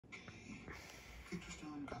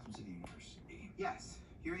Yes,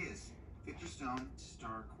 here he is. Victor Stone,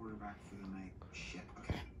 star quarterback for the night. Shit,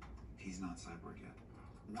 okay. He's not Cyborg yet.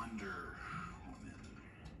 Wonder Woman.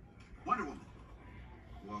 Wonder Woman.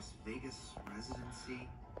 Las Vegas residency,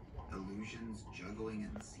 illusions, juggling,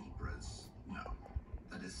 and zebras. No,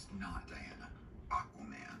 that is not Diana.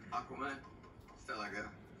 Aquaman. Aquaman? Is that like a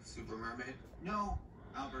super mermaid? No,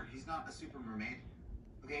 Albert, he's not a super mermaid.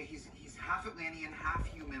 Okay, he's half Atlantean, half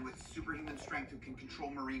human with superhuman strength who can control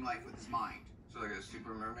marine life with his mind. So like a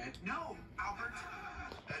super mermaid? No, Albert.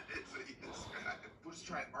 We'll just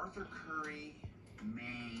try Arthur Curry,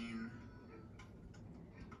 Maine,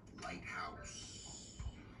 Lighthouse.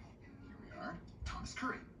 Here we are. Thomas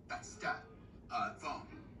Curry. That's his dad. Phone.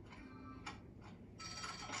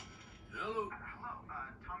 Hello. Hello,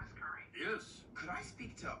 Thomas Curry. Yes. Could I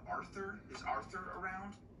speak to Arthur? Is Arthur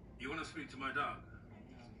around? You want to speak to my dog?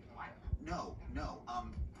 What? No.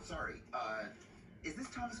 Sorry. Is this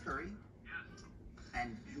Thomas Curry? Yes.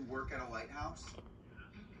 And you work at a lighthouse?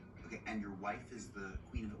 Okay, and your wife is the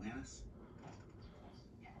Queen of Atlantis?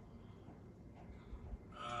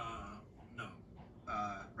 No.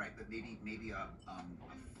 Right, but maybe a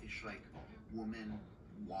fish-like woman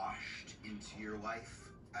washed into your life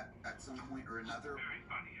at some point or another. Very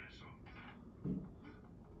funny, I saw.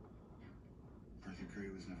 Arthur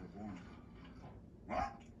Curry was never born.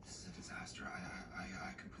 What? This is a disaster.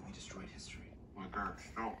 I completely destroyed history. Like Eric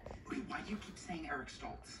Stoltz. Wait, why do you keep saying Eric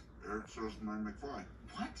Stoltz? Eric Stoltz and Marty McFly.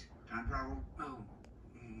 What? Time travel? Oh,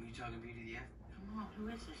 you talking Beauty the F? Come on, who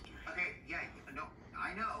is this guy? Okay, yeah, no,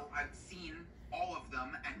 I know. I've seen all of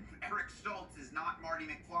them, and Eric Stoltz is not Marty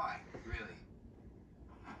McFly. Really?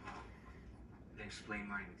 Then explain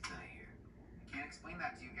Marty McFly here. I can't explain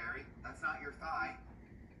that to you, Gary. That's not your thigh.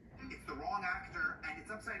 It's the wrong actor, and it's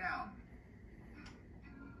upside down.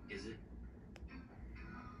 Is it?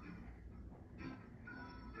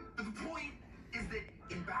 But the point is that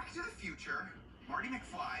in Back to the Future, Marty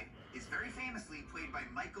McFly is very famously played by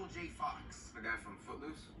Michael J. Fox. The guy from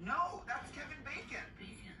Footloose? No, that's Kevin Bacon.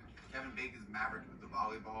 Bacon. Kevin Bacon's Maverick with the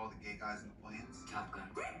volleyball, the gay guys in the planes. Top Gun.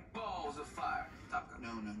 Great balls of fire. Top Gun.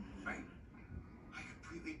 No. Right? I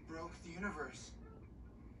completely broke the universe.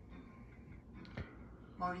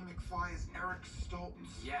 Marty McFly is Eric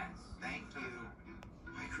Stoltz. Yes. Thank you.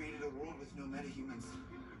 I created a world with no metahumans.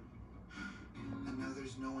 And now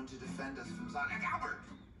there's no one to defend us from Sonic. Albert!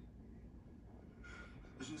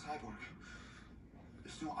 There's no Cyborg.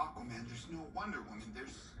 There's no Aquaman. There's no Wonder Woman.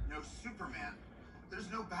 There's no Superman. There's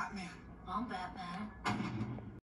no Batman. I'm Batman.